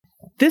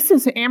This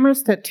is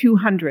Amherst at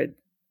 200,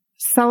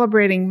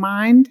 celebrating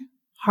mind,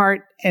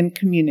 heart, and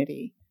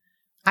community.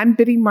 I'm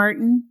Biddy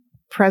Martin,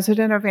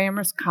 president of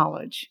Amherst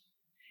College.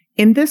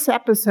 In this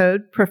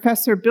episode,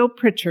 Professor Bill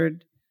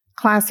Pritchard,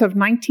 class of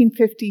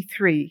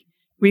 1953,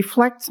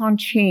 reflects on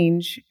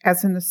change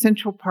as an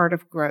essential part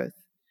of growth.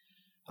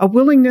 A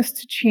willingness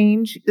to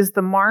change is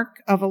the mark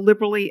of a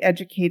liberally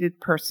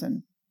educated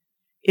person.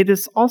 It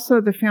is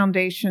also the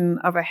foundation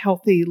of a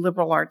healthy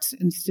liberal arts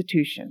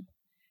institution.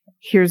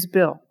 Here's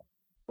Bill.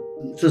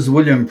 This is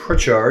William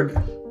Pritchard,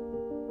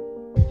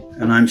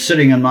 and I'm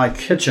sitting in my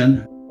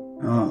kitchen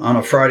on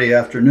a Friday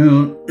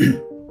afternoon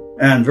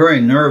and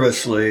very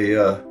nervously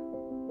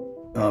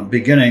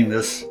beginning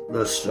this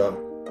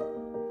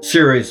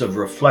series of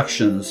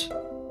reflections.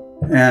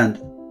 And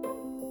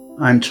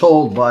I'm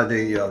told by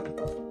the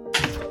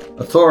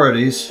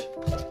authorities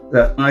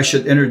that I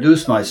should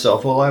introduce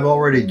myself. Well, I've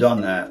already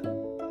done that.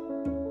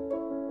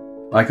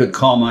 I could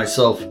call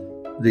myself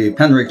the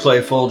Henry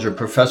Clay Folger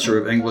Professor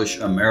of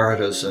English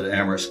Emeritus at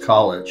Amherst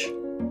College.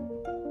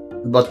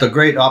 But the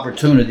great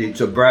opportunity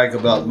to brag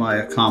about my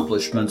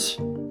accomplishments,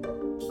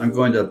 I'm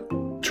going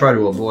to try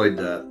to avoid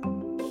that.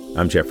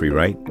 I'm Jeffrey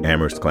Wright,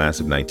 Amherst class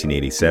of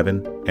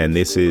 1987, and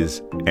this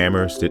is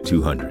Amherst at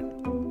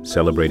 200,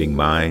 celebrating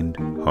mind,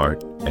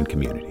 heart, and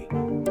community.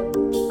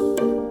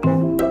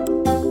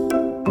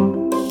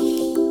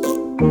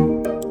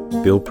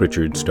 Bill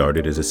Pritchard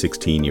started as a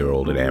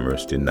 16-year-old at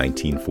Amherst in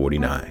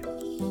 1949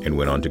 and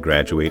went on to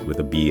graduate with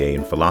a BA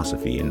in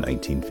philosophy in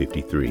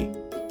 1953,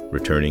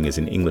 returning as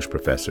an English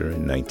professor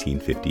in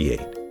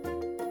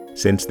 1958.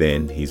 Since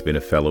then, he's been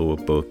a fellow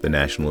of both the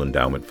National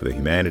Endowment for the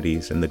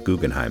Humanities and the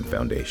Guggenheim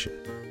Foundation.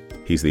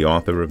 He's the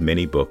author of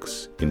many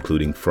books,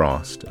 including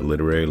Frost, A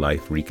Literary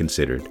Life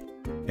Reconsidered,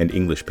 and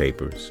English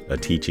Papers, A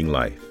Teaching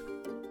Life.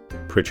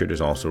 Pritchard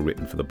has also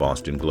written for the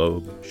Boston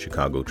Globe,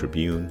 Chicago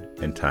Tribune,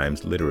 and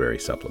Times Literary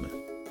Supplement.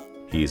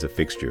 He is a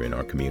fixture in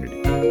our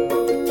community.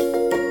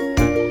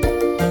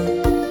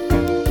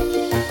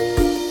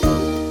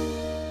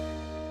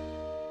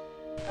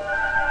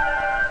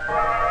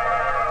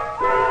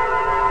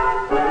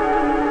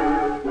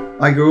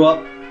 I grew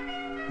up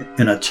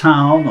in a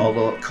town,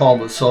 although it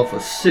called itself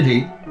a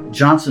city,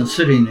 Johnson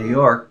City, New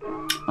York,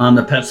 on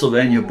the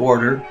Pennsylvania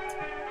border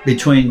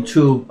between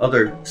two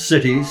other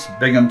cities,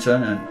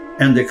 Binghamton and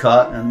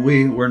Endicott, and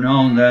we were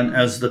known then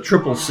as the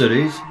Triple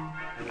Cities.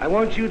 I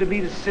want you to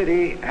meet a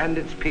city and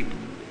its people.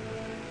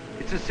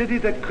 It's a city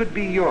that could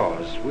be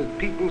yours with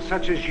people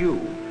such as you.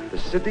 The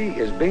city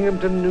is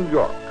Binghamton, New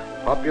York.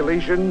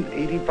 Population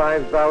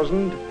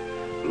 85,000.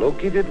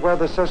 Located where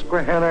the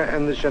Susquehanna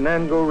and the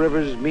Shenango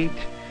rivers meet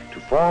to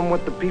form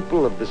what the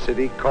people of the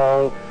city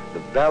call the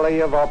Valley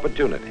of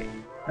Opportunity.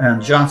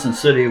 And Johnson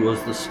City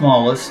was the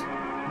smallest,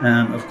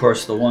 and of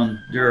course the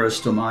one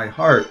dearest to my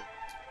heart.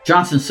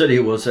 Johnson City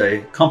was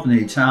a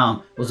company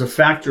town, was a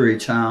factory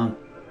town.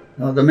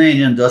 The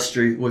main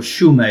industry was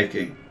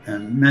shoemaking,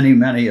 and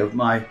many of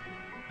my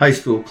high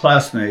school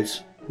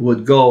classmates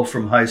would go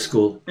from high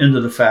school into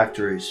the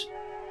factories.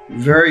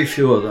 Very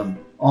few of them,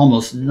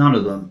 almost none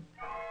of them,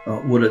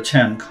 would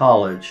attend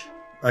college.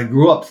 I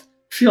grew up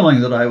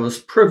feeling that I was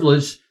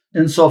privileged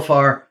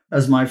insofar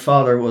as my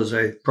father was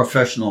a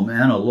professional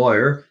man, a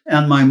lawyer,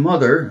 and my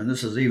mother, and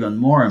this is even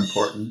more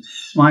important,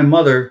 my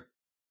mother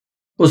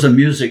was a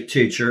music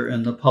teacher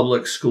in the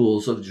public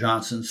schools of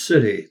Johnson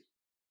City.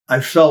 I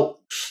felt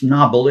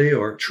snobbily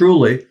or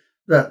truly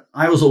that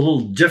I was a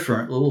little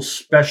different, a little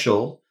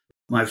special.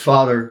 My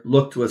father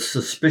looked with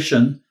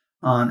suspicion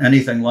on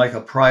anything like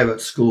a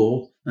private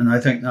school, and I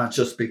think not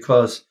just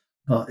because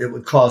it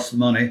would cost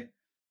money,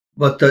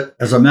 but that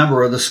as a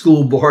member of the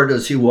school board,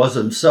 as he was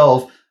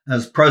himself,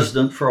 as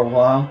president for a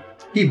while,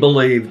 he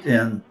believed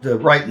in the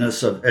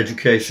rightness of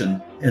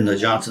education in the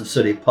Johnson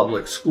City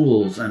public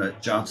schools and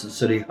at Johnson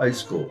City High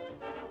School.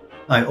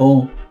 I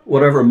owe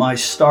whatever my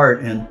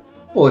start in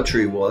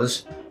poetry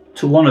was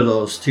to one of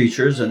those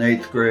teachers in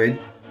 8th grade,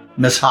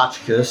 Miss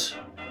Hotchkiss,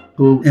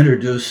 who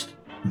introduced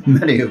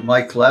many of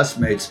my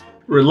classmates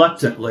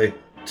reluctantly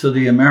to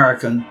the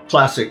American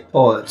classic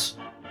poets.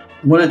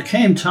 When it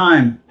came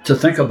time to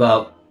think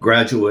about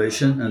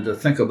graduation and to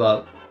think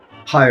about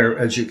higher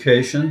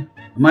education,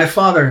 my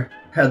father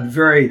had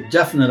very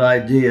definite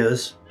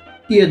ideas.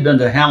 He had been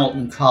to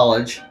Hamilton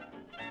College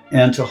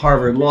and to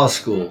Harvard Law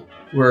School,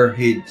 where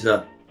he'd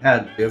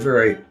had a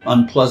very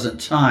unpleasant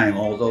time,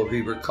 although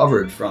he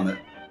recovered from it.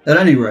 At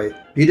any rate,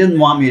 he didn't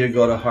want me to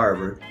go to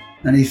Harvard,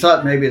 and he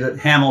thought maybe that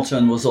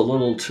Hamilton was a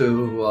little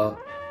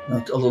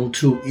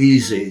too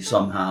easy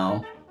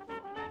somehow.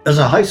 As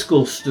a high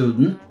school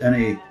student,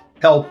 any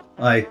help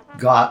I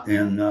got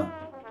in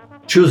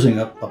choosing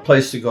a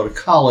place to go to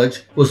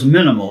college was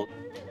minimal.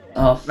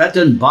 That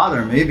didn't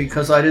bother me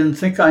because I didn't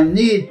think I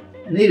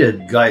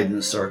needed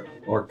guidance or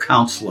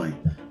counseling.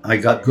 I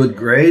got good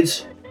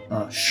grades.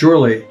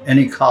 Surely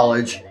any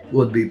college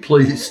would be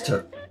pleased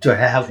to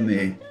have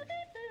me.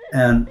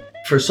 And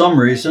for some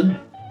reason,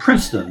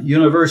 Princeton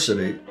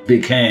University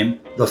became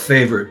the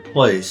favored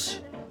place.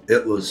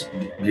 It was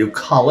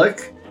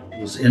bucolic, it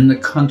was in the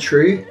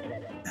country,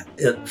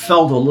 it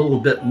felt a little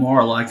bit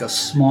more like a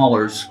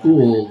smaller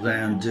school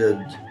than did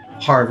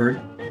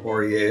Harvard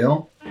or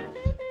Yale.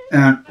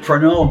 And for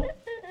no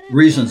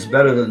reasons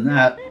better than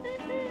that,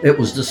 it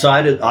was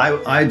decided,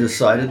 I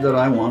decided that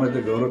I wanted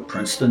to go to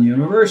Princeton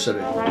University.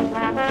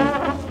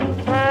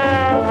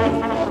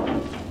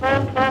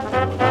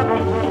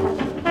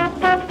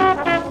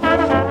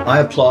 I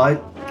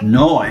applied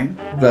knowing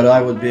that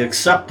I would be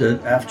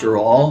accepted. After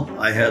all,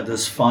 I had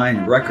this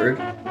fine record.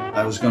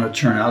 I was going to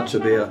turn out to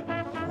be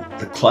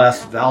the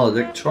class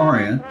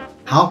valedictorian.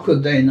 How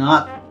could they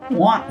not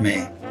want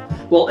me?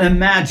 Well,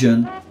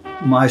 imagine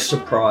my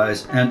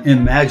surprise, and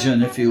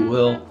imagine, if you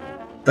will,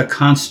 the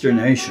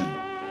consternation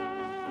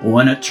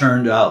when it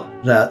turned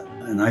out that,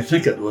 and I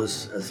think it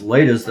was as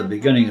late as the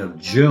beginning of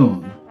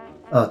June,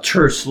 a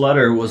terse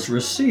letter was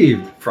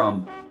received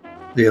from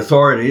the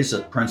authorities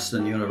at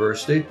Princeton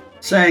University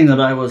saying that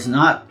I was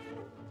not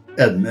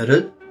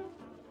admitted.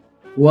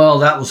 Well,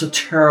 that was a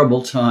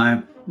terrible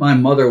time. My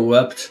mother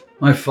wept.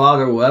 My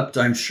father wept.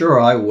 I'm sure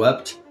I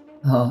wept.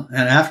 And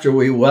after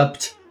we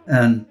wept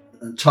and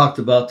talked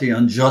about the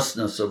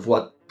unjustness of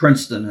what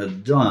Princeton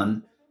had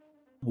done,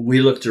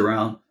 we looked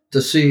around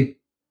to see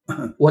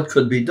what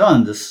could be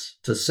done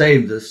to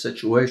save this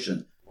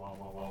situation.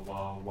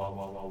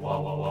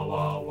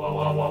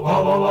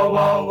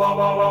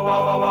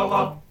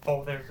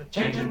 Oh, there's a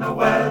change in the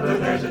weather,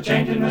 there's a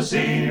change in the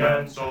sea,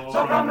 and so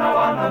from now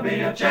on there'll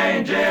be a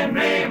change in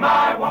me,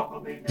 my walk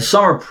will be... The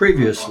summer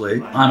previously,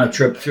 on a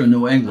trip through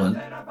New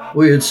England,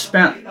 we had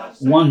spent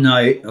one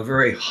night, a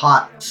very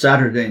hot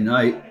Saturday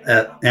night,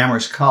 at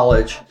Amherst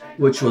College,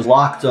 which was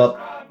locked up.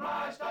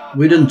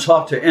 We didn't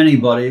talk to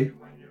anybody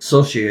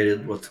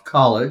associated with the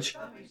college,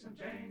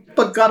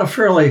 but got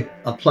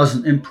a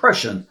pleasant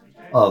impression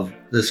of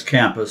this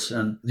campus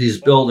and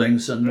these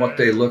buildings and what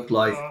they looked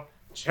like.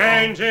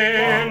 Change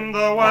in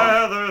the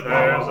weather,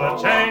 there's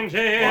a change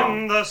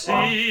in the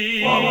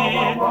sea.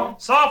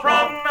 So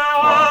from now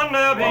on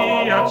there'll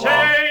be a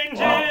change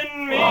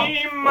in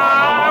me,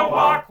 my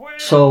walk will...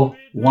 So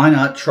why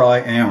not try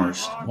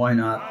Amherst? Why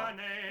not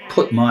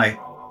put my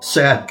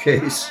sad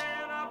case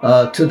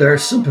to their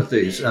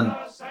sympathies? And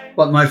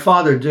what my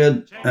father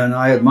did, and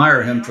I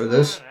admire him for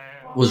this,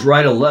 was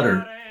write a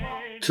letter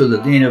to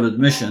the Dean of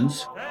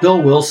Admissions.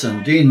 Bill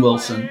Wilson, Dean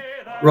Wilson,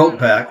 wrote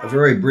back a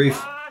very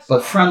brief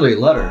but friendly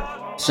letter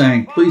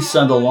saying, please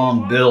send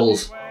along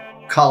Bill's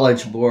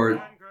College Board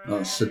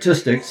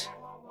statistics,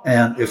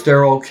 and if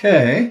they're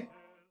okay,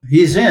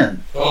 he's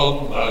in.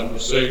 Come and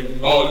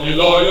sing, all ye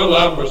loyal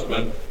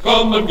Amherstmen,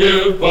 come and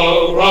give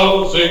a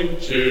rousing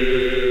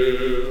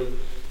cheer.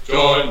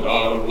 Join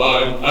our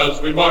line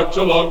as we march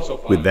along so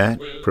fast. With that,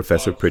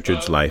 Professor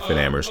Pritchard's life at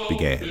Amherst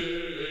began.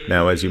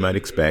 Now, as you might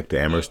expect,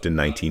 Amherst in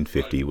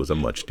 1950 was a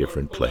much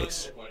different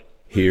place.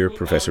 Here,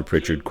 Professor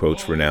Pritchard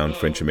quotes renowned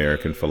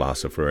French-American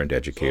philosopher and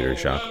educator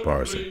Jacques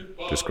Barzun,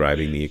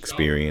 describing the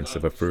experience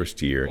of a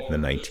first year in the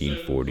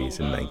 1940s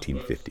and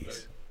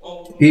 1950s.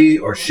 He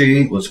or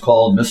she was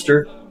called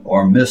Mr.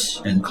 or Miss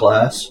in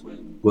class,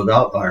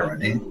 without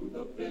irony.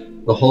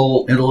 The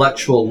whole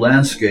intellectual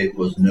landscape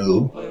was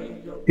new.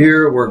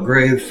 Here were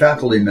grave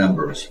faculty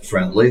members,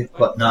 friendly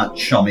but not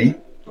chummy,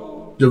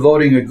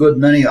 devoting a good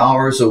many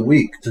hours a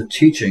week to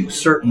teaching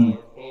certain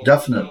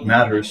definite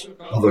matters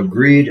of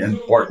agreed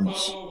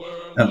importance,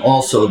 and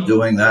also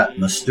doing that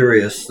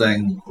mysterious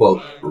thing,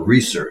 quote,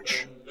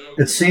 research.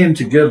 It seemed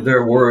to give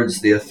their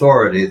words the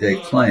authority they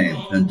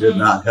claimed and did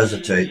not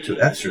hesitate to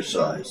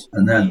exercise.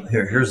 And then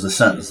here's the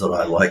sentence that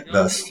I like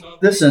best.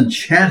 This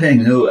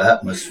enchanting new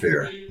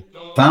atmosphere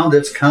found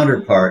its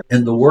counterpart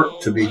in the work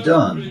to be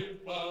done.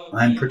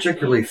 I'm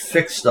particularly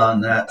fixed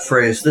on that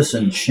phrase, this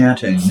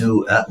enchanting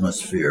new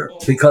atmosphere,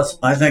 because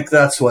I think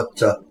that's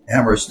what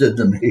Amherst did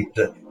to me.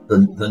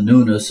 The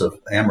newness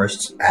of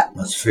Amherst's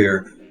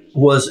atmosphere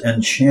was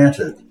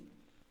enchanted.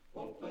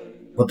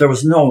 But there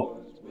was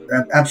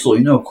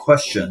absolutely no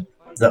question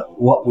that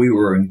what we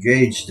were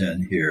engaged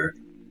in here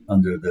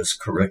under this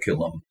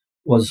curriculum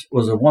was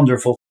a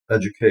wonderful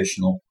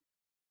educational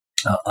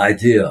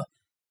idea,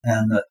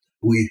 and that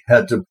we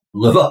had to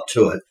live up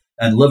to it.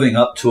 And living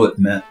up to it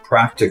meant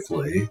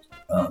practically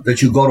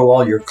that you go to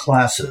all your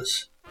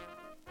classes.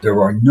 There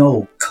were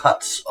no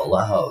cuts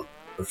allowed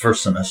the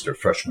first semester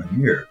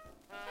freshman year.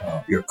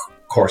 Your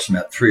course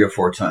met 3 or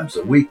 4 times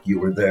a week. You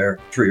were there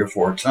 3 or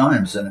 4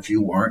 times, and if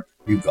you weren't,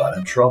 you got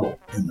in trouble.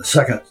 In the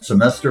second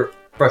semester,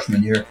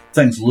 freshman year,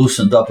 things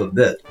loosened up a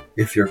bit.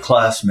 If your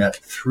class met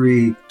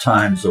 3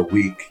 times a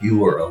week, you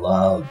were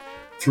allowed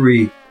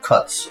 3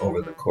 cuts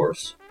over the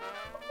course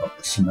of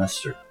the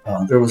semester.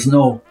 There was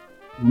no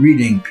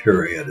reading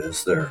period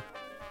as there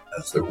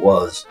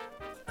was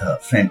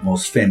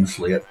most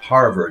famously at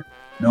Harvard.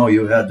 No,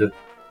 you had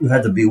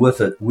to be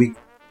with it week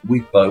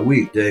by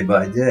week, day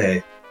by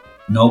day.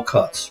 No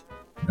cuts,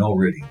 no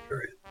reading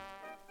period.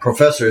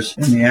 Professors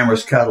in the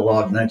Amherst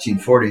Catalog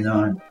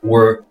 1949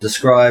 were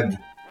described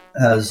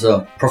as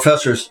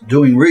professors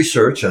doing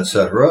research,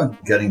 etc.,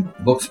 getting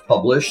books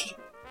published.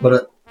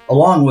 But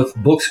along with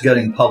books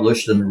getting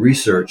published and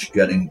research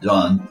getting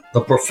done,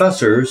 the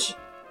professors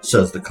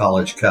says the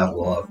college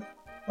catalog,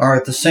 are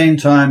at the same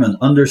time an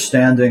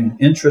understanding,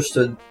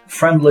 interested,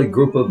 friendly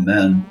group of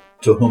men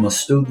to whom a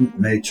student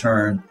may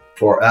turn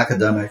for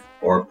academic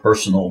or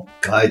personal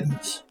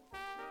guidance,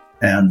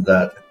 and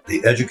that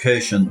the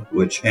education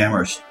which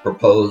Amherst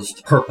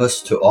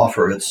purposed to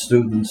offer its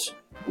students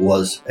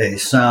was a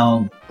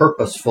sound,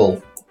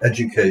 purposeful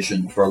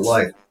education for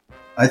life.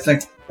 I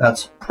think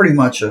that's pretty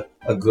much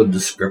a good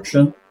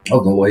description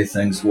of the way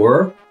things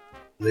were.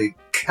 The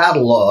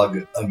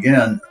catalog,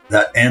 again,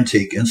 that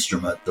antique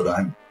instrument that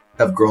I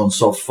have grown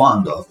so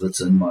fond of that's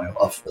in my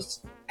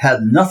office,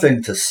 had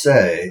nothing to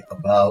say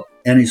about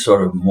any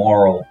sort of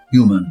moral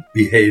human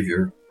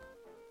behavior.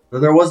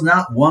 There was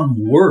not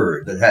one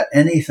word that had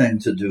anything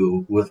to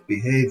do with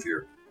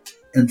behavior.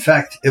 In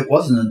fact, it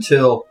wasn't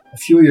until a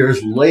few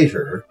years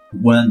later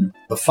when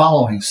the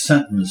following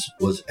sentence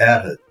was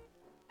added: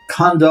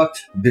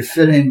 "Conduct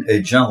befitting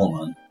a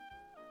gentleman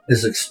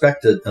is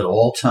expected at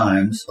all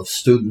times of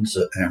students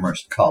at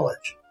Amherst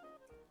College.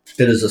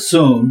 It is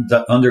assumed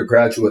that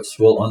undergraduates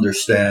will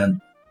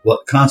understand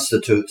what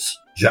constitutes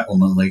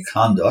gentlemanly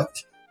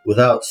conduct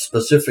without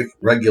specific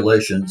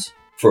regulations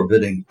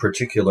forbidding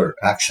particular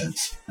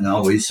actions."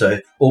 Now we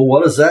say, well,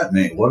 what does that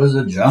mean? What is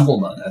a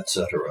gentleman,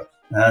 etc.?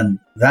 And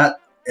that,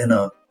 in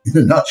a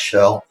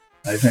nutshell,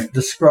 I think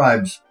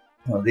describes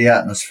the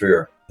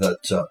atmosphere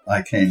that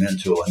I came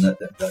into and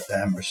that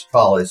Amherst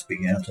College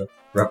began to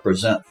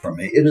represent for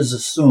me. It is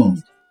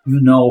assumed you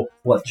know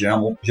what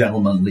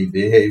gentlemanly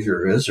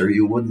behavior is, or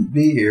you wouldn't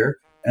be here,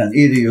 and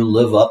either you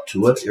live up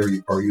to it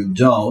or you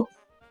don't.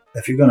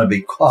 If you're going to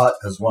be caught,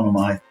 as one of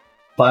my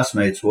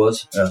classmates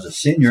was as a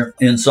senior,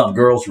 in some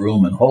girl's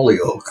room in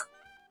Holyoke,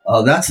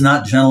 that's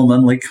not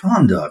gentlemanly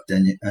conduct,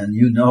 and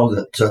you know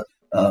that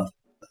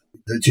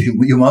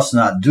you must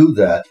not do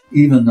that.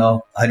 Even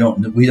though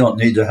we don't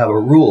need to have a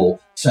rule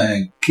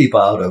saying keep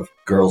out of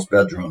girls'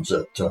 bedrooms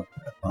at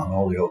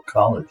Holyoke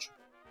College.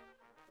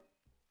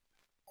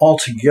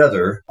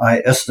 Altogether,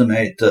 I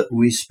estimate that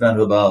we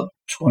spent about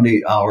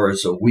 20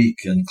 hours a week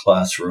in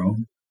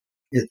classroom.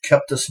 It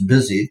kept us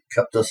busy,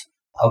 kept us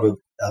out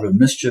of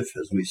mischief,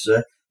 as we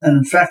say. And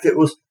in fact, it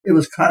was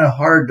kind of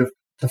hard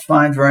to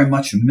find very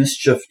much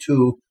mischief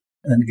to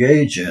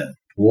engage in.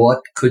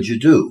 What could you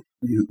do?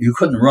 You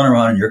couldn't run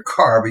around in your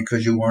car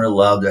because you weren't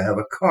allowed to have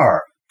a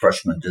car.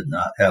 Freshmen did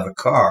not have a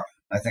car.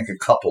 I think a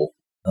couple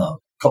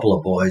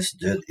of boys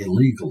did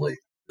illegally.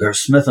 There's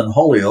Smith and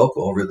Holyoke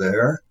over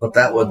there, but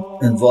that would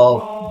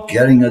involve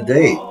getting a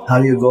date. How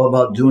do you go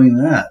about doing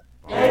that?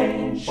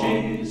 Ain't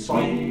she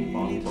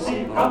sweet,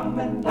 see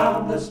coming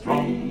down the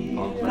street?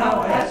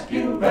 Now I ask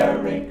you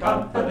very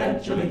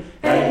confidentially,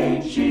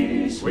 ain't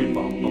she sweet?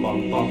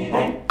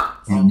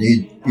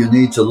 You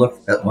need to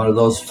look at one of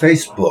those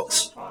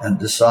Facebooks and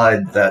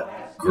decide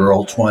that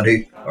girl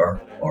 20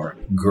 or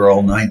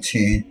girl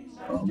 19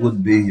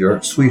 would be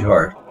your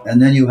sweetheart.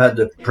 And then you had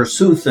to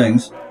pursue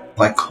things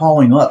by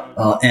calling up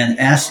and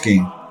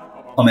asking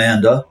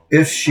Amanda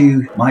if she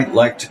might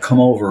like to come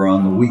over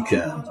on the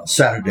weekend,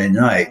 Saturday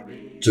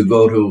night, to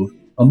go to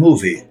a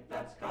movie.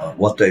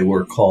 What they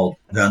were called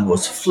then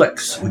was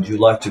flicks. Would you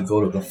like to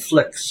go to the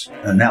flicks?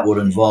 And that would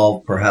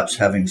involve perhaps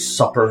having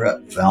supper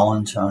at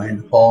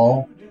Valentine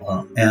Hall.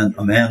 And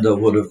Amanda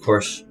would, of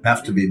course,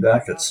 have to be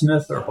back at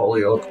Smith or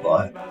Holyoke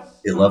by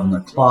 11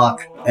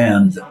 o'clock.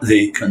 And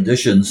the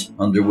conditions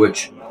under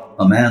which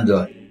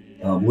Amanda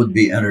would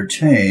be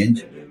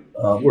entertained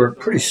were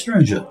pretty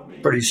stringent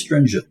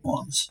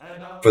ones.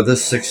 For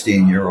this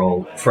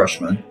 16-year-old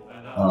freshman,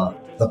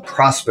 the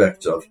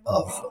prospect of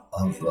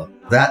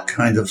that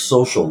kind of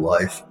social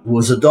life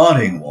was a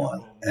daunting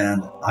one,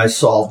 and I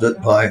solved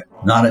it by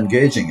not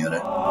engaging in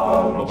it.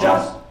 Oh,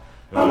 just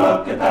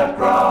look at that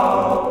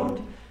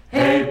crowd.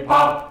 Hey,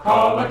 Pop,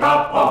 call a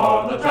cop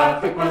or the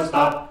traffic will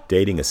stop.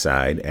 Dating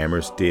aside,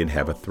 Amherst did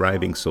have a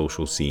thriving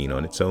social scene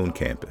on its own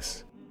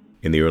campus.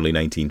 In the early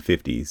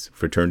 1950s,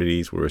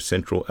 fraternities were a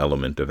central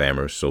element of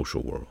Amherst's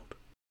social world.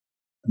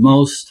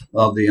 Most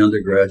of the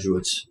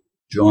undergraduates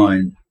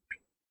joined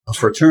a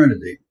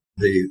fraternity,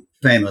 the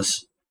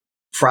famous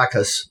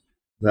fracas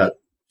that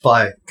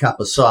Phi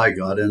Kappa Psi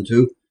got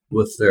into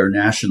with their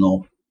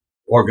national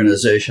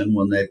organization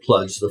when they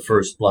pledged the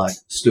first black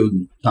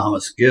student,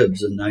 Thomas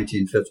Gibbs, in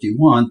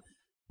 1951,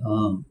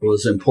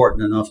 was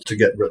important enough to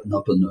get written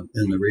up in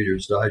the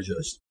Reader's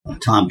Digest.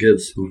 Tom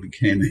Gibbs, who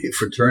became a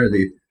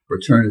fraternity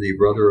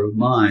brother of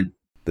mine.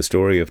 The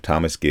story of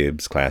Thomas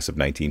Gibbs, class of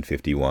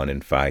 1951,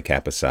 and Phi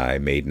Kappa Psi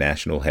made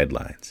national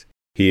headlines.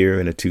 Here,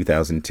 in a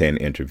 2010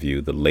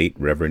 interview, the late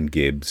Reverend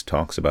Gibbs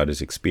talks about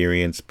his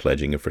experience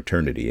pledging a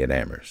fraternity at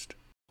Amherst.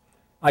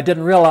 I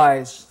didn't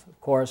realize,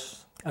 of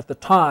course, at the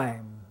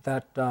time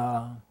that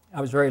I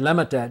was very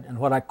limited in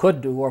what I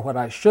could do or what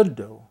I should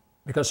do,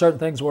 because certain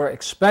things were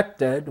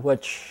expected,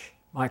 which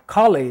my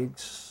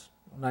colleagues,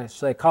 when I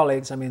say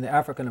colleagues, I mean the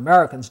African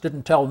Americans,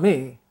 didn't tell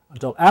me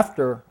until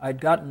after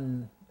I'd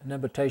gotten an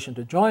invitation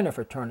to join a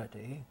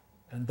fraternity,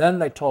 and then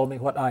they told me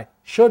what I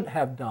should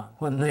have done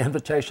when the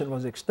invitation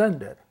was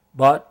extended.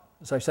 But,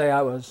 as I say,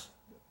 I was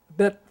a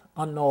bit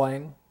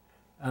unknowing,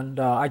 And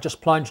I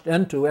just plunged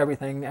into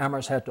everything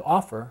Amherst had to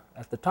offer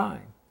at the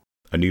time.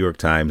 A New York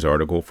Times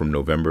article from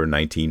November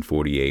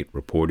 1948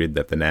 reported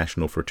that the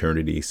National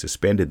Fraternity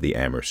suspended the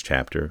Amherst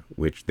chapter,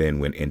 which then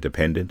went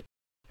independent,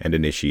 and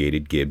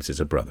initiated Gibbs as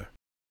a brother.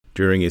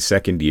 During his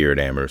second year at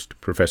Amherst,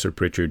 Professor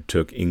Pritchard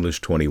took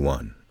English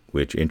 21,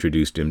 which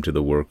introduced him to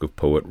the work of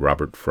poet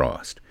Robert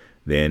Frost,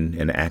 then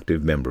an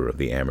active member of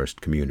the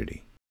Amherst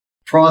community.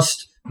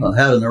 Frost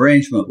had an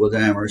arrangement with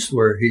Amherst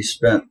where he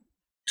spent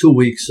 2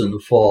 weeks in the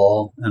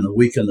fall and a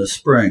week in the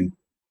spring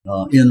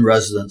in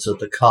residence at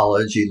the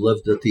college. He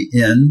lived at the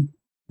inn,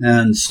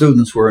 and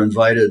students were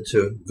invited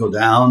to go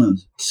down and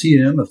see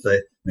him if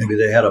maybe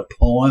they had a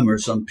poem or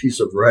some piece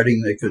of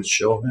writing they could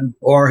show him.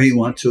 Or he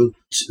went to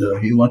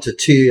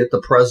tea at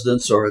the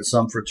president's or at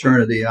some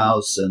fraternity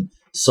house, and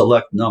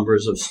select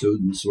numbers of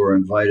students were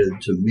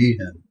invited to meet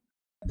him.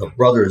 The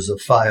brothers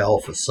of Phi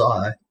Alpha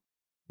Psi.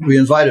 We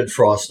invited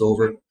Frost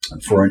over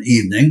for an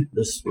evening.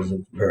 This was a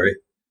very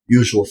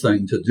usual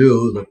thing to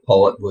do. The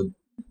poet would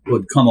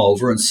come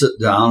over and sit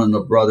down, and the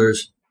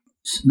brothers,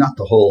 not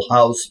the whole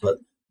house, but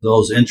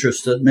those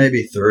interested,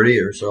 maybe 30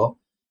 or so,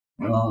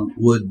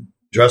 would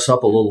dress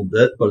up a little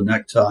bit, put a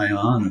necktie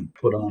on, and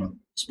put on a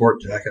sport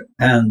jacket.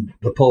 And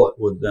the poet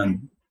would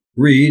then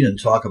read and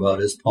talk about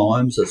his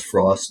poems, as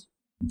Frost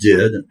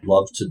did and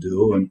loved to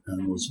do and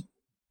was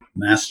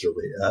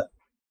masterly at.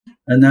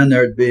 And then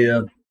there'd be,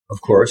 of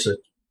course, a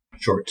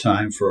short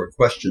time for a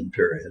question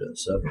period,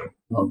 etc.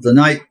 The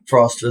night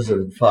Frost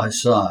visited Phi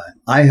Psi,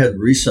 I had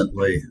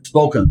recently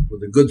spoken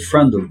with a good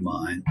friend of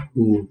mine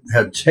who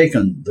had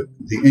taken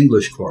the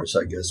English course,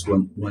 I guess,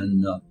 when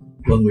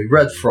we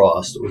read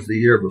Frost. It was the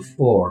year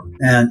before,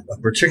 and a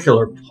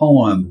particular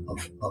poem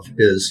of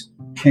his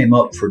came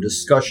up for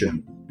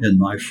discussion in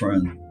my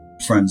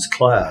friend's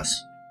class.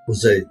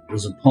 It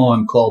was a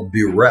poem called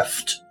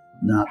Bereft,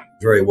 not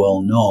very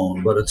well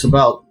known, but it's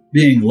about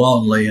being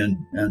lonely and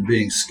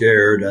being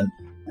scared, and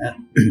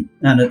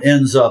it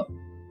ends up,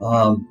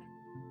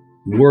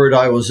 word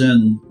I was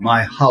in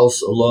my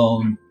house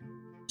alone,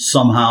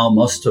 somehow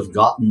must have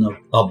gotten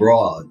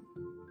abroad.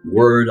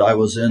 Word I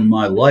was in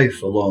my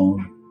life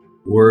alone,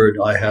 word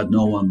I had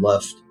no one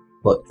left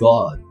but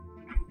God.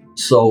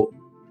 So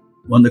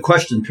when the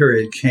question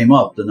period came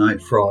up the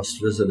night Frost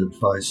visited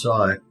Phi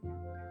Psi,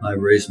 I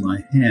raised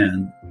my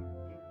hand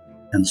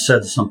and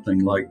said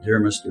something like,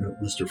 "Dear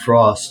Mr.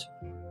 Frost,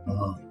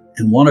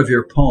 in one of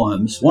your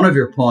poems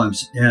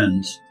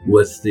ends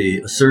with the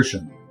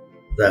assertion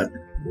that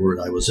word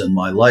I was in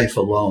my life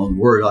alone,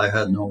 word I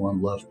had no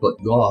one left but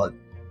God."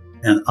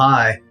 And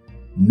I,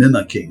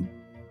 mimicking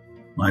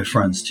my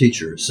friend's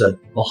teacher, said,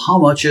 "Well, how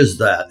much is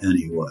that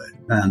anyway?"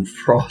 And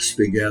Frost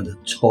began to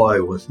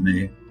toy with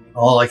me.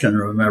 All I can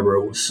remember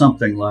was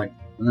something like,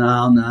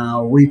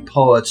 now, we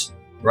poets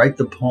write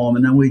the poem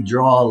and then we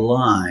draw a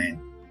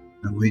line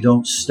and we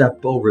don't step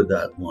over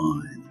that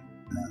line.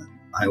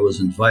 I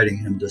was inviting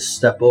him to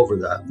step over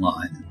that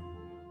line.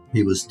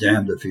 He was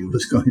damned if he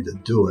was going to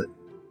do it.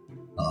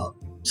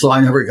 So I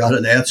never got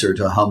an answer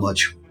to how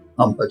much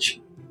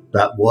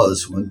that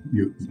was when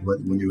you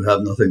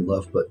have nothing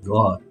left but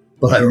God.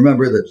 But I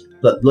remember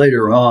that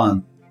later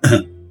on,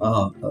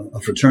 a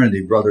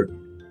fraternity brother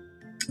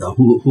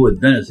who had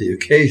been at the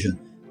occasion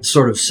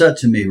sort of said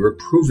to me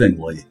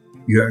reprovingly,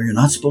 "You're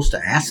not supposed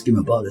to ask him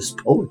about his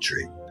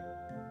poetry."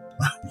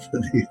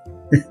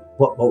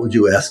 What would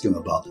you ask him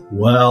about?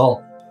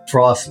 "Well,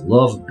 Frost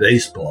loved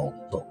baseball,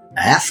 so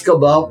ask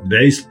about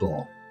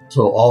baseball."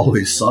 So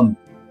always some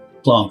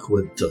plunk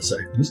would say,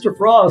 "Mr.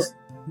 Frost,"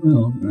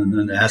 and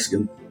then ask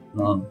him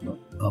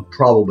a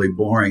probably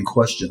boring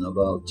question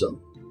about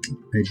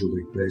Major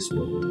League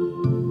Baseball.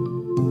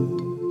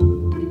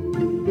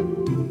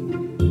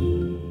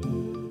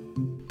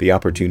 The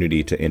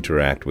opportunity to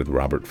interact with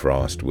Robert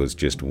Frost was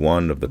just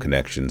one of the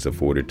connections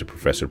afforded to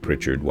Professor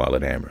Pritchard while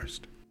at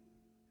Amherst.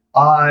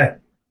 I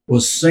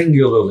was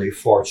singularly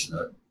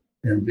fortunate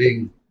in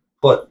being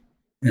put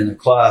in a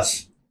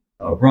class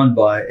run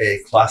by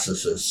a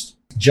classicist,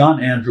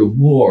 John Andrew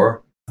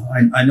Moore.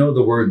 I know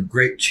the word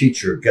great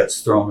teacher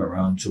gets thrown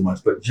around too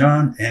much, but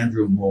John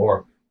Andrew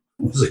Moore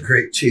was a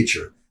great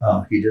teacher.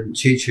 He didn't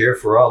teach here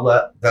for all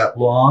that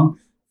long,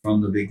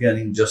 from the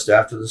beginning, just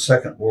after the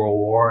Second World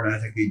War, and I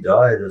think he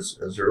died as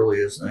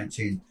early as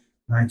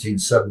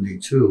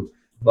 1972.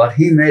 But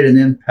he made an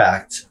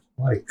impact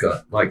like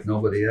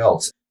nobody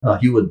else.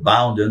 He would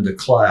bound into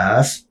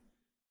class,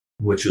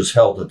 which was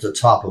held at the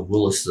top of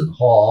Williston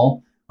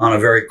Hall on a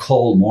very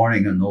cold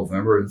morning in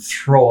November, and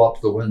throw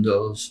up the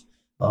windows,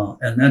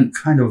 and then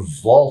kind of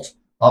vault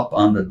up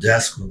on the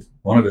desk with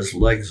one of his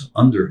legs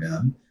under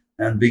him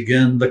and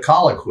begin the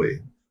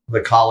colloquy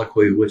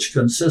which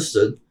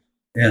consisted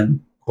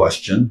in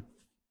question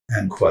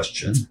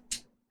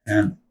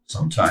and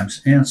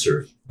sometimes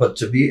answer. But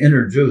to be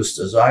introduced,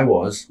 as I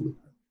was,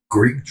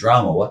 Greek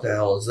drama, what the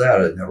hell is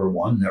that? I'd never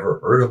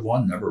heard of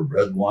one, never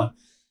read one.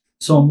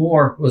 So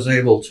Moore was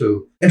able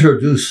to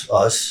introduce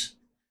us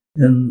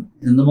in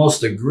the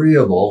most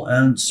agreeable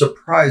and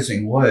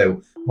surprising way.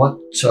 What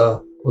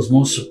was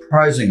most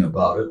surprising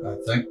about it, I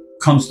think,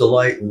 comes to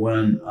light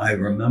when I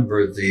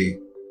remember the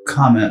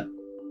comment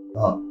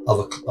of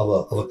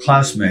a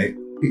classmate.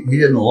 He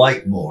didn't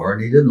like Moore,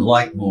 and he didn't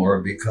like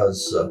Moore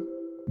because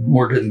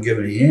Moore didn't give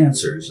any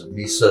answers. And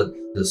he said,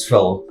 this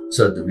fellow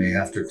said to me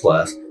after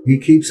class, he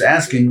keeps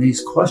asking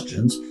these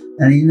questions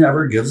and he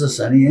never gives us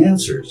any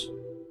answers.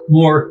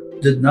 Moore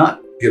did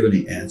not give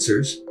any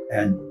answers,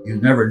 and you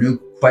never knew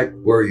quite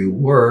where you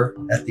were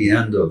at the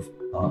end of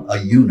a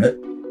unit,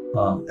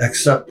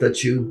 except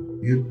that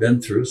you'd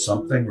been through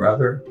something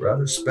rather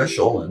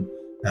special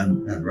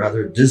and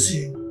rather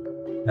dizzying.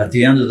 At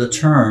the end of the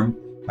term,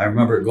 I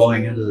remember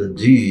going into the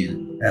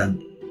dean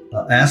and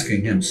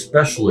asking him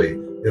specially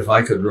if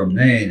I could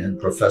remain in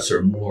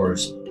Professor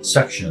Moore's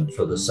section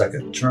for the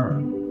second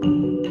term.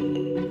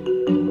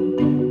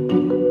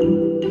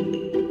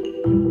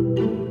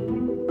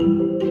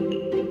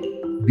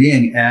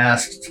 Being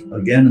asked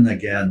again and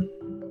again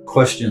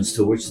questions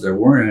to which there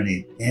weren't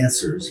any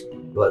answers,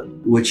 but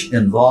which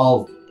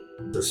involved,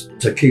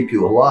 to keep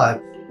you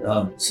alive,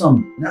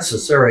 some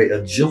necessary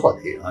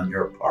agility on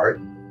your part,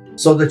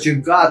 so that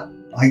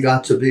I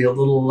got to be a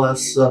little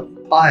less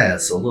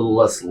pious, a little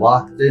less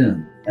locked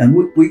in. And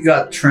we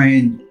got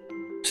trained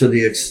to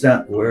the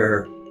extent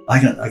where I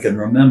can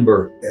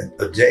remember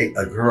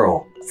a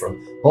girl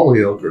from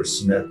Holyoke or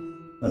Smith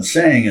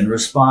saying in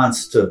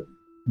response to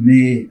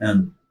me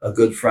and a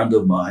good friend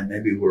of mine,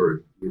 maybe we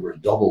were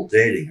double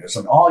dating or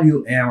something, all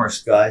you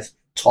Amherst guys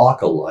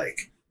talk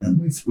alike.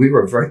 And we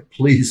were very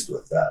pleased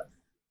with that.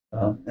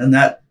 And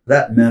that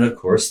meant, of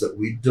course, that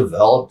we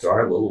developed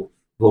our little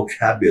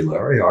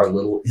vocabulary, our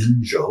little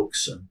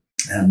in-jokes,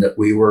 and that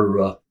we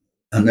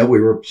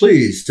were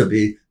pleased to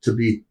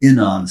be in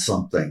on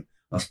something,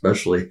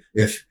 especially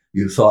if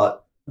you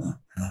thought,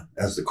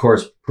 as the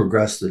course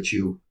progressed, that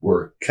you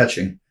were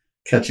catching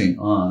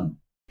on.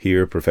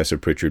 Here, Professor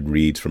Pritchard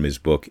reads from his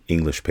book,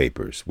 English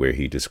Papers, where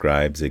he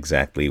describes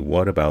exactly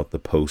what about the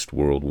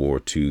post-World War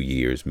II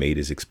years made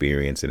his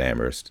experience at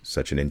Amherst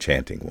such an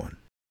enchanting one.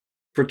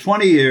 For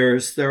 20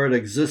 years, there had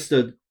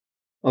existed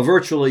a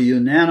virtually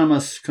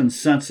unanimous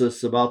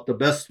consensus about the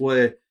best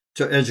way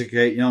to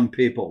educate young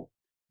people,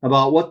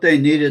 about what they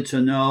needed to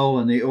know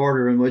and the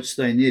order in which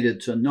they needed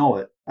to know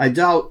it. I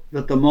doubt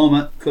that the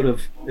moment could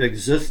have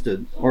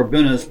existed or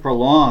been as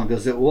prolonged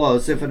as it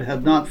was if it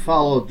had not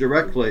followed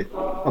directly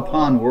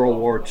upon World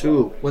War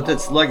II, with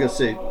its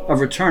legacy of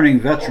returning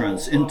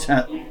veterans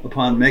intent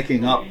upon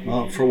making up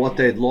for what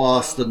they'd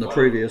lost in the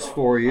previous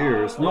 4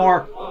 years.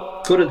 Nor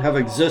could it have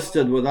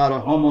existed without a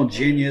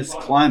homogeneous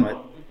climate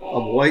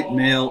of white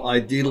male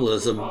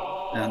idealism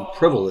and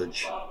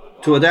privilege.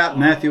 To adapt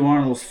Matthew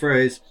Arnold's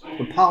phrase,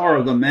 the power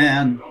of the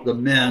man, the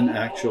men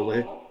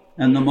actually,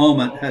 and the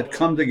moment had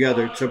come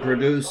together to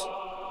produce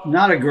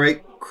not a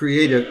great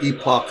creative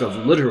epoch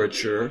of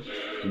literature,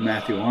 in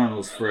Matthew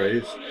Arnold's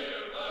phrase,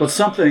 but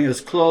something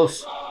as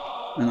close,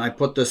 and I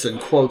put this in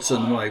quotes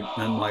in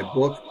my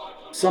book,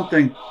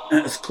 something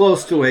as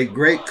close to a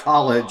great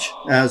college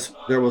as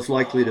there was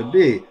likely to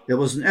be. It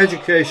was an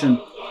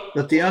education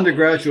that the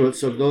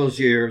undergraduates of those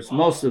years,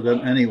 most of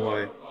them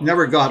anyway,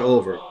 never got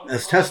over,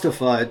 as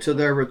testified to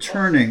their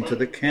returning to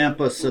the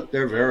campus at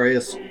their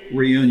various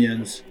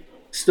reunions,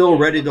 still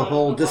ready to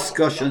hold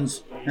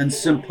discussions and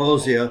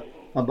symposia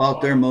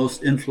about their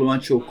most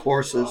influential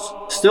courses,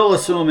 still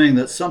assuming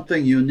that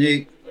something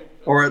unique,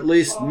 or at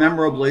least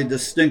memorably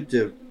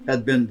distinctive,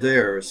 had been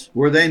theirs.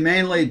 Were they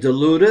mainly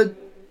deluded,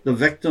 the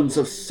victims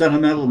of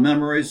sentimental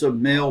memories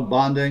of male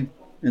bonding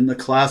in the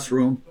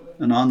classroom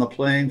and on the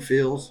playing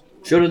fields?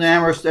 Should an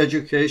Amherst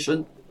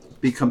education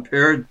be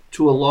compared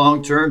to a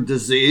long-term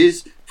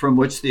disease from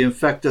which the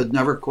infected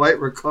never quite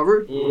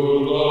recovered?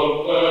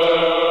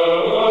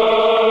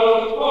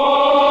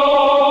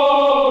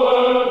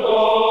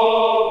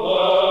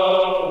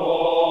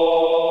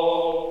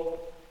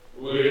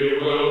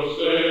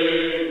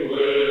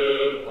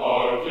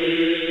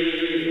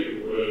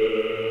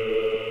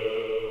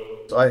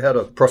 I had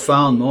a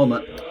profound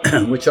moment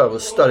in which I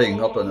was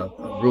studying up in a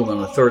room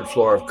on the third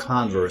floor of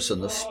Converse in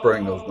the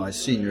spring of my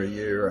senior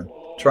year and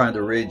trying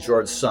to read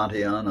George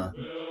Santayana.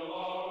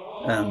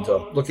 And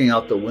looking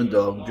out the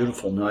window,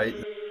 beautiful night,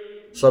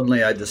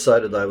 suddenly I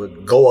decided I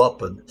would go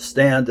up and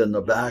stand in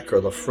the back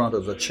or the front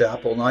of the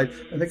chapel. And I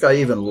think I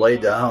even lay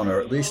down, or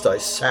at least I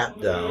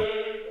sat down.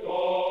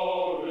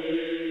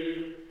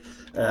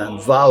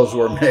 And vows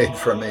were made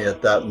for me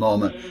at that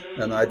moment.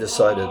 And I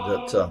decided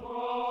that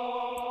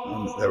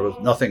there was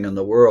nothing in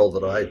the world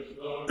that I'd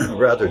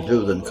rather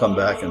do than come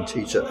back and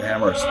teach at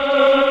Amherst.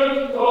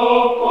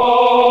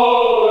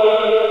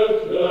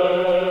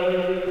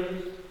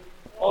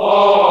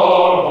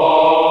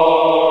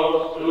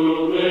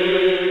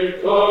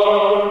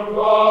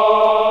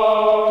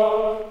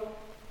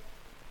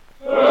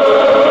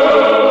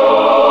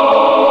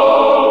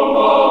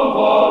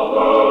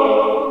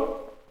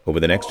 Over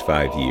the next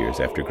 5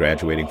 years after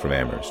graduating from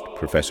Amherst,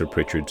 Professor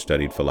Pritchard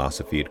studied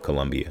philosophy at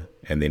Columbia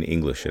and then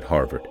English at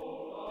Harvard.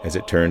 As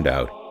it turned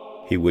out,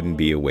 he wouldn't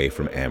be away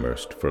from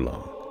Amherst for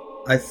long.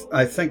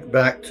 I think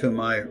back to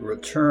my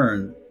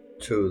return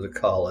to the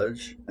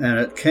college, and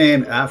it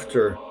came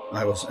after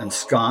I was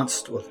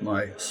ensconced with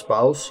my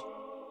spouse,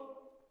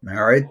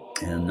 married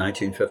in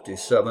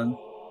 1957.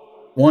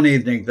 One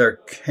evening there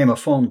came a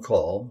phone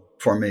call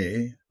for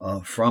me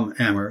from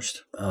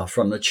Amherst,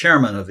 from the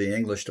chairman of the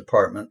English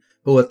department,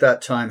 who at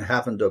that time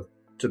happened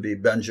to be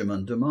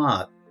Benjamin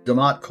DeMott.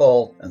 DeMott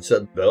called and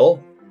said,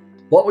 "Bill,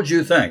 what would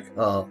you think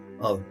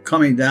of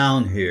coming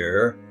down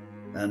here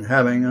and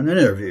having an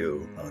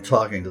interview,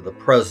 talking to the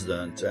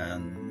president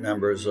and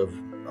members of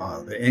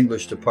the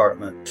English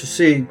department to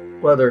see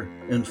whether,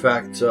 in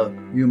fact,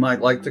 you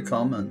might like to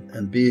come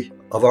and be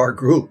of our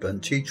group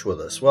and teach with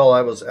us?" Well,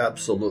 I was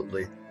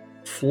absolutely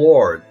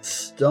floored,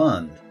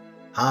 stunned.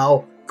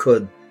 How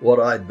could what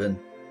I'd been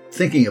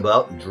thinking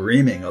about,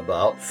 dreaming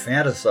about,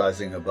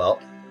 fantasizing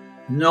about,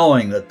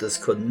 knowing that this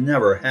could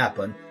never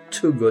happen,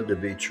 too good to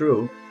be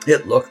true,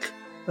 it looked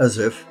as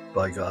if,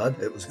 by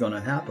God, it was going to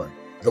happen.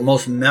 The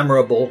most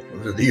memorable,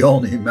 the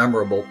only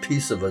memorable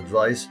piece of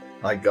advice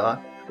I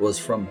got was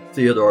from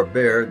Theodore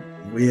Baird.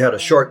 We had a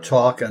short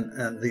talk,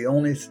 and the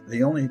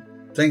only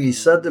thing he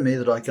said to me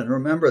that I can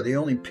remember, the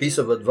only piece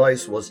of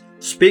advice was,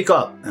 "Speak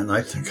up." And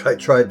I think I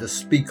tried to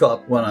speak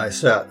up when I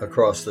sat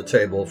across the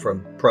table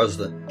from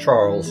President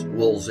Charles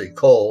Woolsey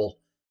Cole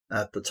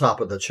at the top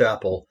of the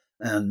chapel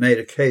and made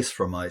a case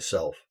for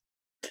myself.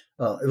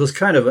 It was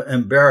kind of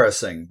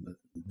embarrassing.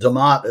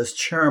 DeMott, as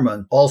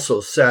chairman, also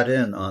sat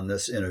in on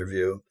this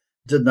interview,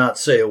 did not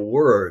say a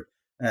word,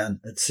 and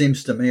it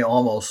seems to me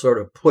almost sort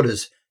of put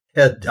his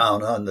head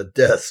down on the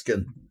desk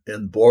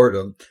in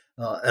boredom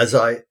as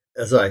I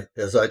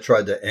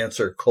tried to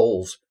answer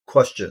Cole's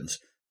questions.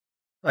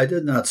 I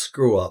did not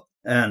screw up,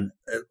 and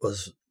it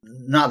was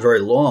not very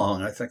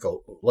long, I think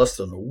less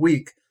than a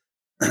week,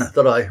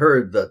 that I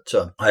heard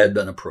that I had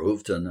been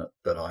approved and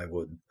that I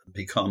would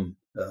become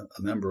a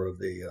member of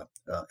the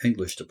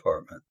English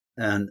department.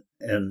 And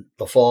in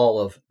the fall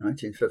of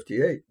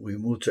 1958, we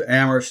moved to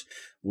Amherst.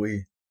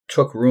 We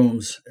took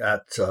rooms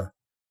at the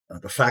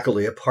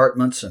faculty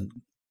apartments and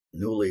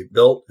newly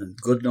built in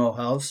Goodnow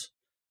House,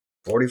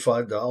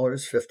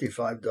 $45,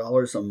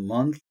 $55 a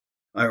month.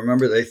 I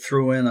remember they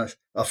threw in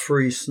a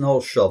free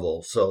snow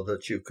shovel so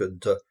that you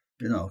could,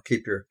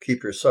 keep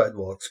your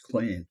sidewalks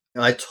clean.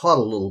 I taught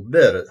a little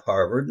bit at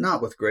Harvard,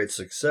 not with great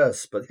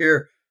success, but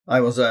here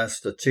I was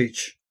asked to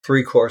teach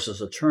 3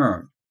 courses a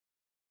term.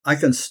 I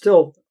can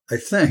still, I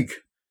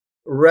think,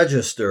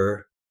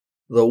 register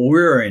the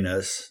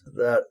weariness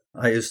that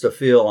I used to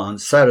feel on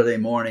Saturday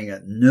morning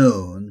at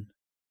noon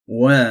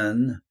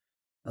when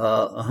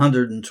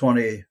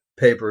 120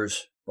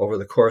 papers over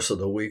the course of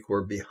the week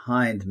were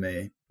behind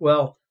me.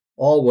 Well,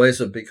 all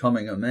ways of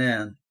becoming a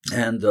man,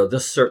 and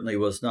this certainly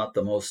was not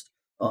the most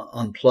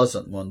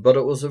unpleasant one, but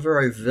it was a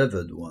very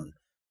vivid one.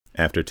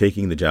 After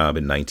taking the job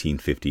in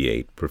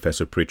 1958,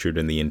 Professor Pritchard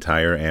and the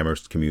entire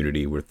Amherst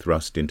community were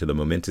thrust into the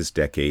momentous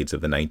decades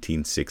of the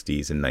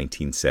 1960s and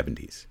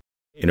 1970s.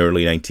 In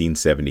early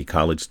 1970,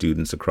 college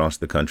students across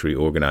the country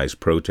organized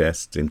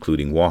protests,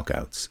 including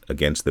walkouts,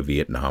 against the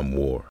Vietnam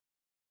War.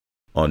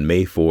 On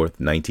May 4th,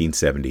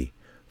 1970,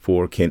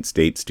 4 Kent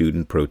State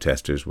student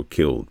protesters were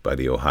killed by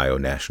the Ohio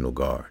National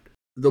Guard.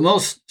 The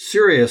most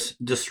serious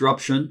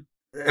disruption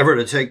ever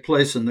to take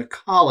place in the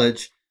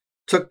college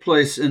took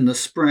place in the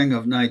spring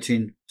of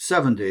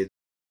 1970.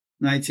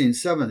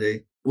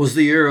 1970 was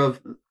the year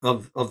of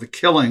the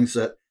killings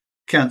at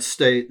Kent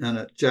State and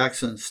at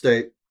Jackson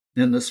State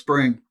in the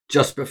spring,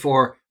 just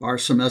before our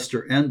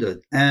semester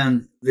ended.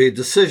 And the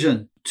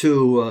decision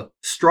to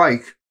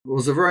strike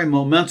was a very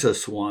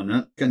momentous one.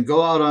 It can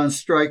go out on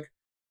strike.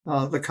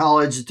 The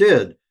college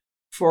did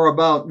for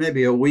about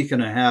maybe a week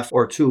and a half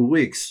or 2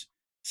 weeks,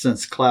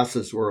 since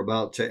classes were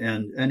about to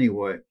end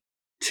anyway.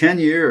 10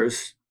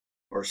 years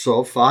or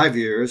so, 5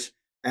 years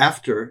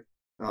after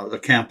the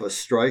campus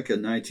strike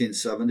in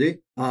 1970,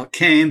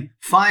 came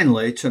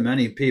finally, to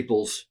many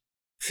people's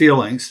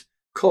feelings,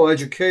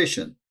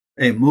 coeducation,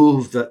 a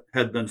move that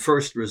had been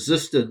first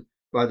resisted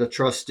by the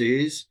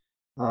trustees,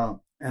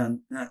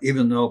 and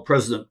even though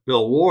President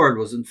Bill Ward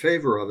was in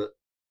favor of it.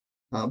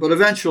 But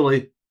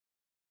eventually,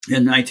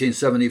 in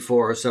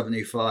 1974 or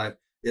 75,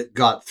 it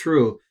got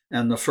through,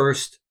 and the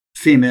first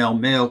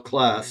female-male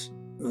class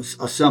was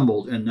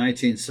assembled in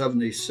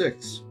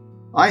 1976.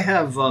 I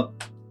have,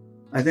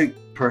 I think,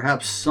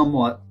 perhaps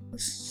somewhat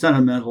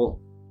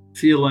sentimental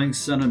feelings,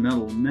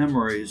 sentimental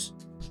memories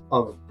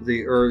of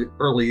the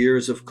early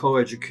years of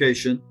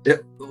coeducation.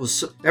 It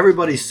was,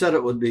 everybody said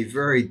it would be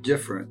very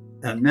different,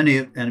 and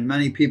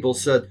many people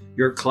said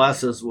your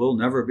classes will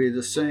never be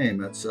the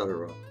same,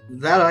 etc.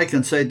 That I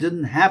can say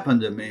didn't happen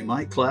to me.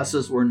 My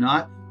classes were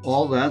not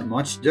all that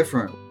much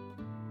different.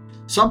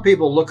 Some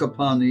people look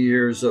upon the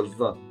years of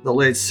the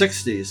late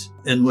 60s,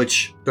 in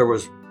which there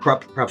was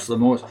perhaps the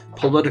most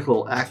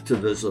political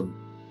activism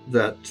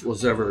that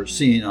was ever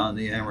seen on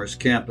the Amherst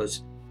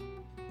campus.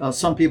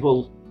 Some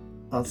people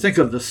think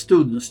of the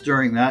students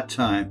during that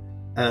time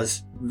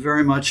as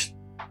very much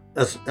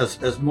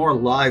as more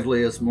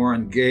lively, as more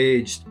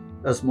engaged,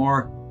 as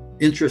more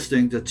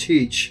interesting to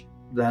teach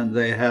than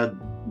they had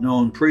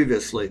known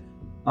previously.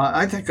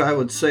 I think I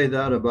would say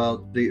that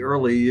about the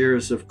early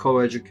years of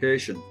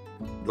coeducation.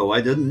 though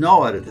I didn't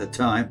know it at the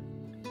time,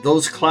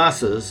 those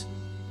classes,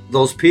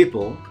 those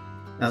people,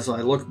 as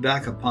I look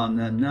back upon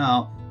them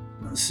now,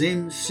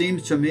 seems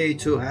to me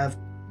to have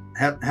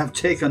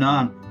taken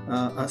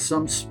on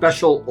some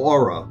special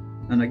aura.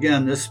 And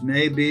again, this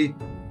may be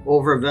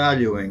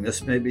overvaluing,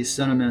 this may be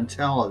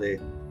sentimentality,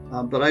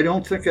 but I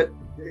don't think it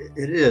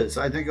is.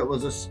 I think it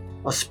was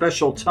a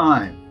special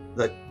time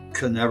that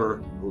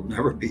will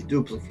never be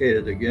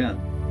duplicated again.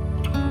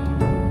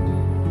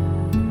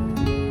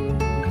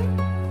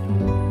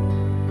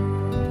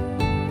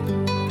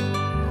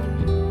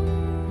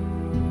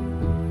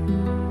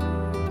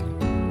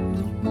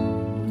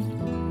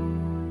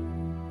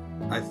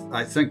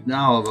 I think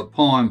now of a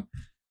poem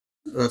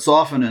that's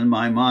often in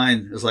my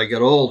mind as I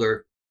get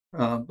older,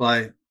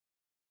 by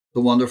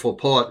the wonderful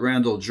poet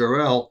Randall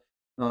Jarrell.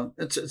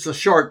 It's a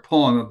short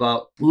poem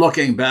about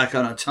looking back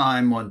on a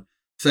time when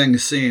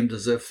things seemed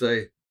as if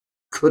they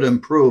could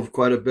improve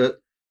quite a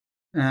bit.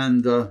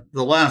 And the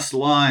last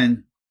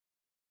line,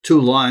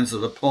 2 lines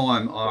of the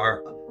poem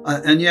are,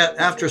 and yet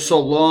after so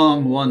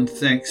long one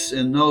thinks,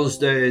 in those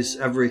days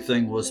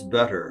everything was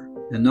better.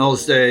 In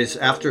those days,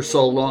 after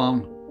so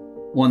long,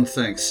 one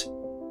thinks.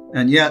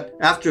 And yet,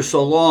 after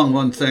so long,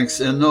 one thinks,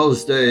 in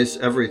those days,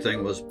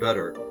 everything was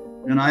better.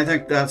 And I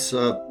think that's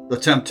the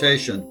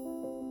temptation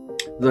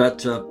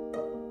that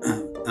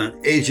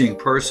an aging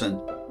person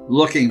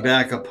looking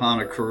back upon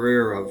a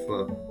career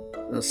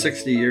of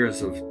 60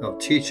 years of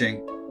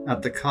teaching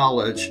at the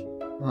college,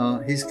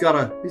 he's got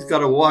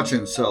to watch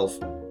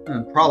himself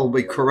and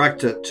probably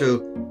correct it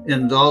to,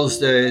 in those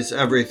days,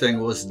 everything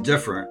was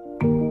different.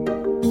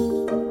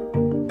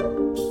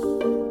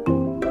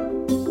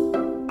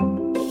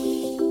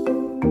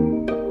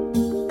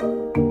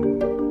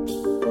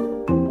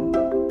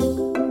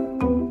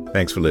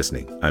 Thanks for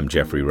listening. I'm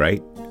Jeffrey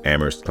Wright,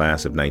 Amherst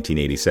class of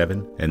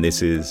 1987, and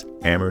this is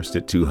Amherst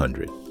at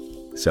 200,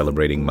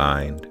 celebrating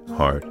mind,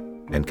 heart,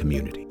 and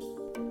community.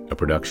 A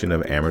production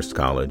of Amherst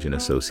College in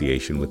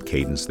association with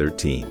Cadence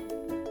 13,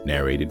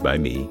 narrated by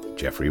me,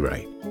 Jeffrey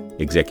Wright.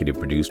 Executive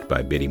produced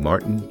by Biddy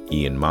Martin,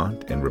 Ian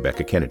Mont, and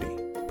Rebecca Kennedy.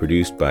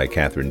 Produced by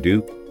Catherine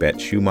Duke, Bette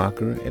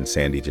Schumacher, and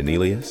Sandy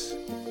Janelius.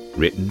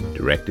 Written,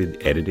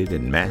 directed, edited,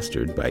 and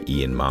mastered by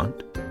Ian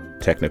Mont.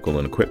 Technical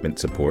and equipment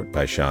support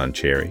by Sean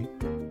Cherry.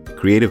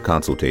 Creative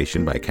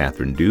consultation by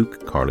Catherine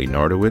Duke, Carly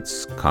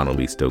Nardowitz,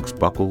 Connolly Stokes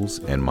Buckles,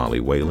 and Molly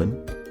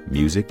Whalen.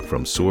 Music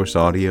from Source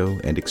Audio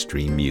and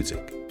Extreme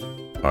Music.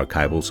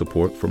 Archival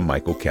support from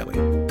Michael Kelly.